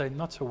honest, they'll say,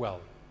 not so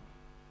well.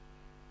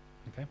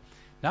 Okay?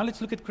 Now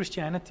let's look at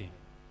Christianity.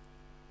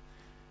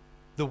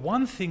 The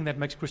one thing that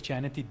makes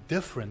Christianity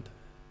different,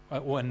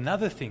 or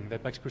another thing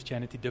that makes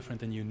Christianity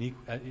different and unique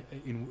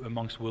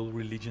amongst world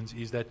religions,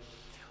 is that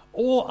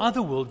all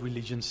other world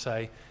religions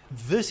say,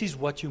 this is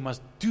what you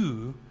must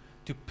do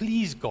to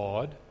please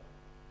God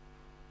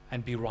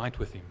and be right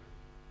with Him.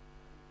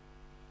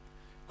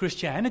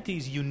 Christianity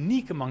is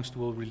unique amongst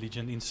world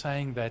religion in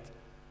saying that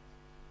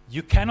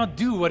you cannot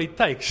do what it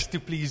takes to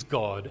please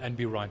God and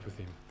be right with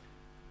Him.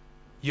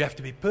 You have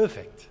to be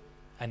perfect,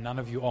 and none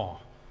of you are.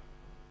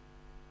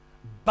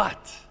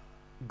 But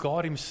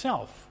God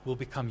Himself will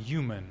become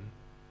human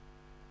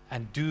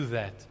and do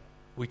that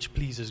which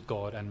pleases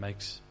God and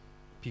makes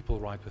people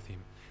right with Him.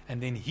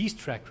 And then His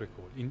track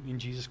record in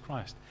Jesus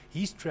Christ,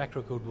 His track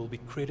record will be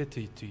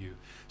credited to you.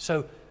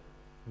 So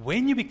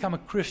when you become a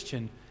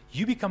Christian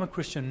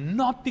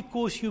not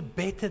because you're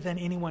better than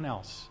anyone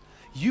else.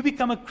 You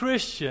become a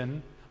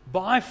Christian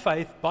by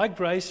faith, by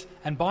grace,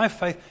 and by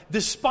faith,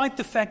 despite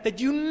the fact that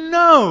you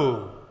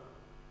know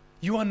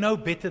you are no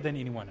better than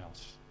anyone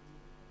else.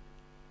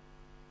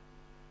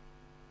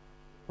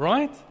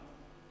 Right?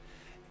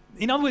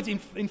 In other words,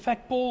 in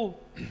fact, Paul,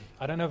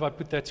 I don't know if I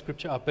put that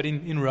scripture up, but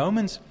in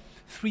Romans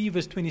 3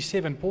 verse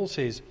 27, Paul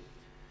says,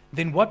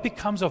 then what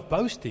becomes of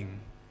boasting?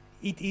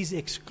 It is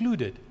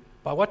excluded.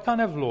 By what kind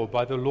of law?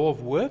 By the law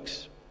of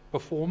works,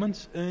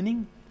 performance,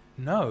 earning?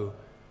 No,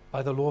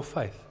 by the law of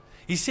faith.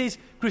 He says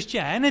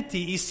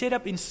Christianity is set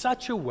up in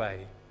such a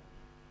way,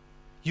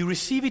 you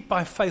receive it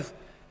by faith.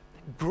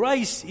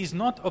 Grace is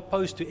not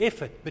opposed to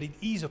effort, but it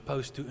is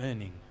opposed to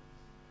earning.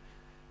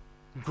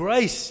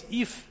 Grace,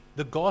 if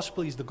the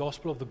gospel is the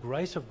gospel of the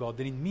grace of God,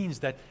 then it means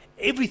that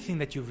everything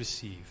that you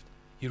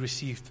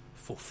received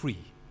for free.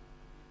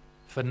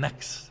 For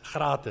niks,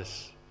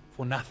 gratis,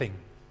 for nothing.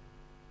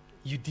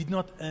 You did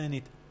not earn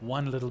it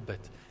one little bit.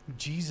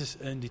 Jesus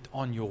earned it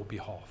on your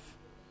behalf,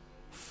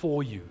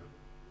 for you.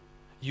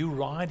 You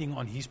riding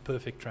on His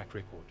perfect track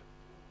record.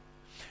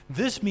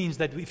 This means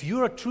that if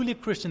you are truly a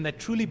Christian that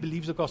truly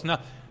believes the gospel, now,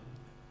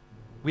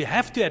 we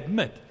have to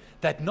admit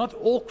that not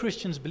all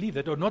Christians believe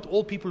that, or not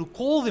all people who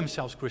call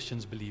themselves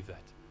Christians believe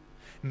that.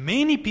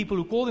 Many people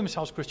who call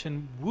themselves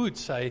Christian would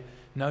say,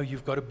 no,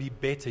 you've got to be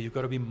better, you've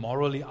got to be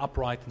morally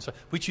upright, and so,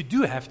 which you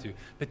do have to,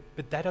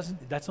 but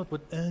that's not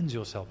what earns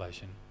your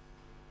salvation.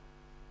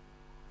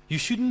 You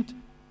shouldn't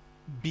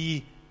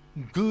be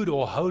good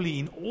or holy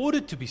in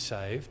order to be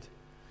saved.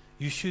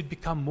 you should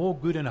become more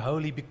good and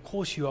holy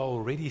because you are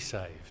already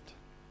saved.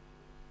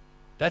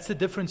 That's the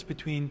difference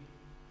between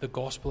the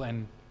gospel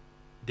and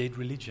dead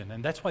religion.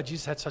 And that's why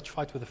Jesus had such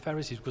fight with the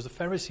Pharisees, because the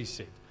Pharisees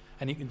said,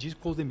 and Jesus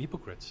called them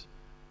hypocrites.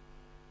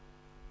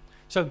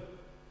 So,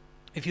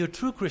 if you're a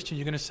true Christian,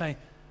 you're going to say,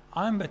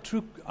 I'm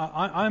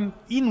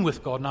in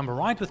with God and I'm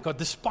right with God,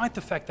 despite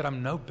the fact that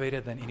I'm no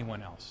better than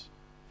anyone else.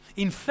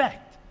 In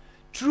fact,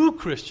 true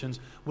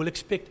Christians will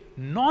expect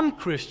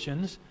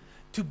non-Christians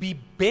to be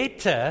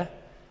better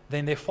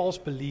than their false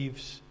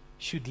beliefs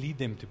should lead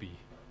them to be.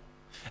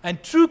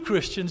 And true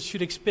Christians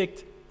should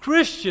expect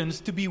Christians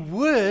to be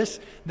worse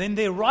than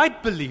their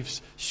right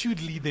beliefs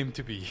should lead them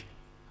to be.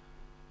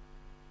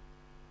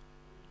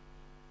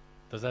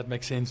 Does that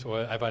make sense,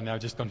 or have I now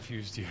just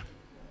confused you?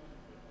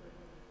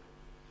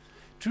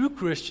 True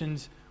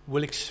Christians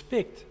will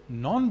expect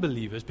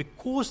non-believers,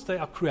 because they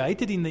are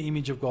created in the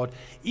image of God,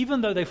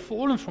 even though they've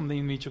fallen from the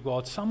image of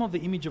God, some of the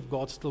image of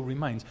God still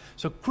remains.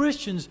 So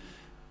Christians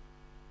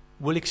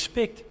will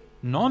expect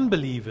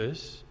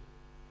non-believers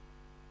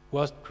who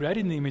are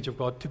created in the image of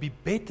God to be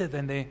better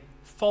than their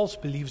false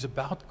beliefs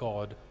about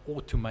God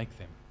ought to make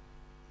them.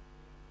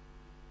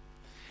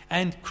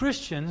 And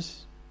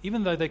Christians,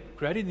 even though they're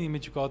created in the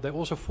image of God, they've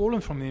also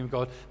fallen from the image of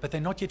God, but they're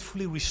not yet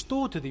fully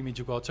restored to the image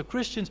of God. So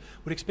Christians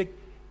would expect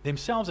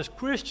themselves as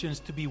Christians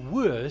to be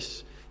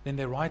worse than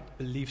their right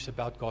beliefs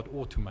about God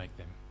ought to make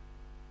them.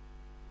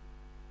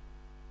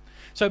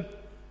 So,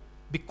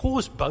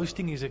 because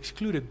boasting is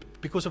excluded,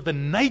 because of the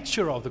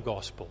nature of the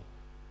gospel,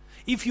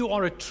 if you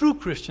are a true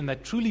Christian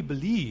that truly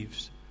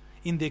believes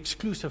in the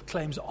exclusive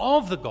claims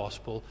of the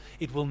gospel,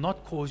 it will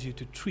not cause you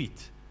to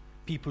treat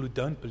people who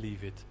don't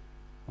believe it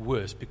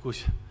worse,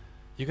 because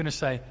you're going to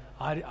say,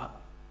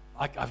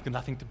 I've got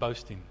nothing to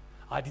boast in.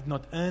 I did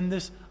not earn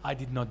this. I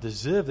did not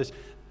deserve this.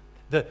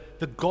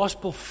 The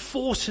gospel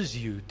forces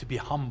you to be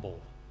humble,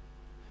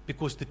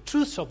 because the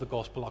truths of the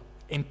gospel are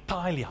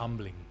entirely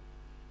humbling,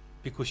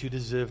 because you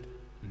deserved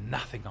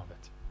nothing of it.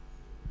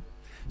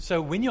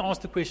 So when you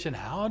ask the question,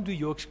 how do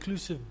your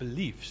exclusive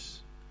beliefs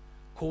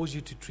cause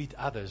you to treat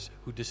others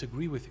who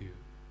disagree with you?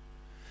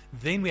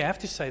 Then we have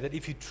to say that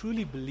if you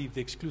truly believe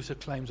the exclusive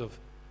claims of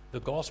the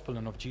gospel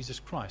and of Jesus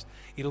Christ,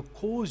 it'll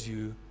cause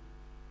you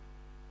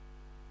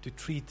to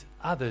treat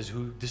others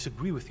who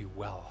disagree with you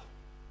well.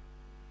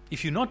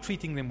 If you're not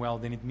treating them well,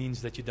 then it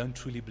means that you don't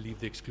truly believe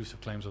the exclusive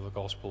claims of the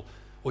gospel,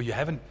 or you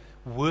haven't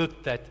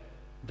worked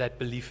that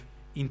belief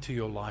into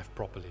your life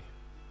properly.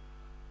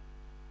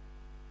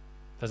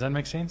 Does that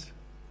make sense?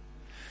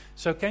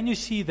 So can you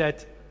see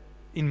that,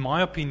 in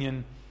my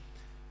opinion,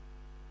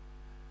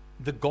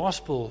 the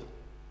gospel,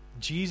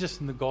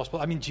 Jesus and the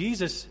gospel,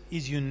 Jesus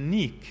is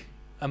unique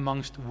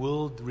amongst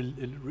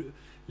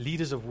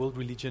leaders of world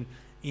religion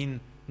in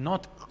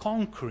not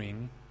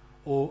conquering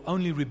or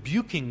only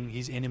rebuking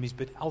his enemies,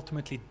 but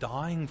ultimately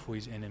dying for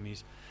his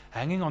enemies,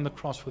 hanging on the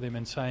cross for them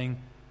and saying,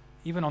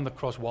 even on the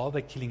cross while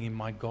they're killing him,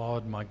 my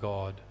God,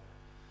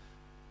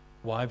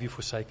 why have you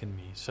forsaken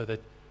me? So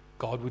that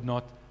God would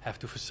not have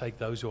to forsake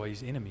those who are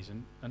his enemies,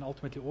 and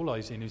ultimately all are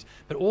his enemies,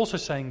 but also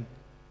saying,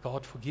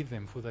 God, forgive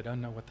them, for they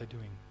don't know what they're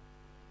doing.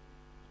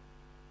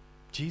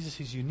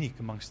 Jesus is unique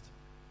amongst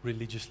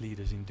religious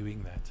leaders in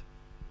doing that.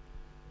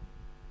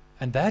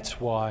 And that's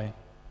why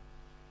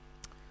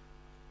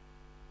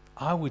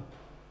I would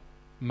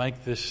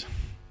make this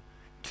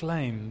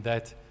claim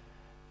that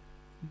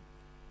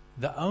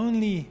the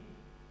only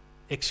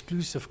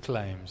exclusive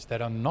claims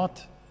that are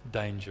not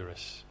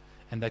dangerous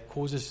and that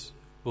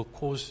will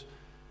cause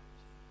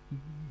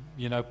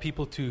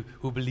people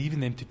who believe in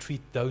them to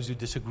treat those who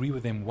disagree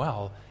with them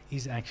well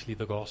is actually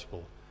the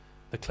gospel,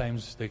 the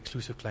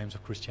exclusive claims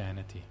of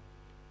Christianity.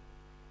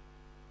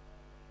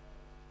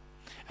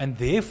 And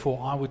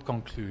therefore, I would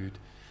conclude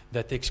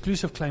that the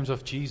exclusive claims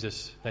of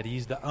Jesus, that he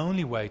is the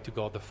only way to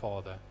God the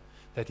Father,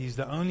 that he is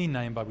the only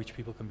name by which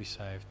people can be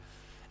saved,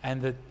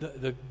 and that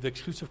the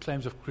exclusive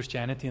claims of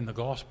Christianity and the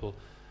gospel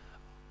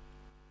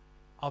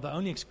are the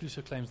only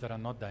exclusive claims that are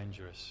not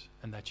dangerous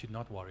and that should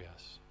not worry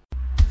us.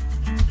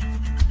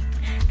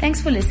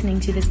 Thanks for listening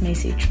to this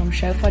message from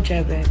Shofar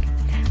Joburg.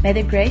 May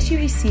the grace you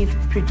receive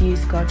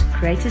produce God's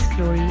greatest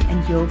glory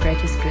and your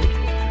greatest good.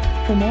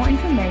 For more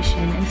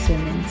information and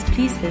sermons,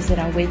 please visit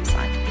our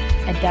website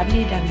at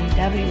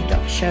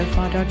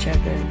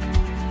www.shofar.joburg.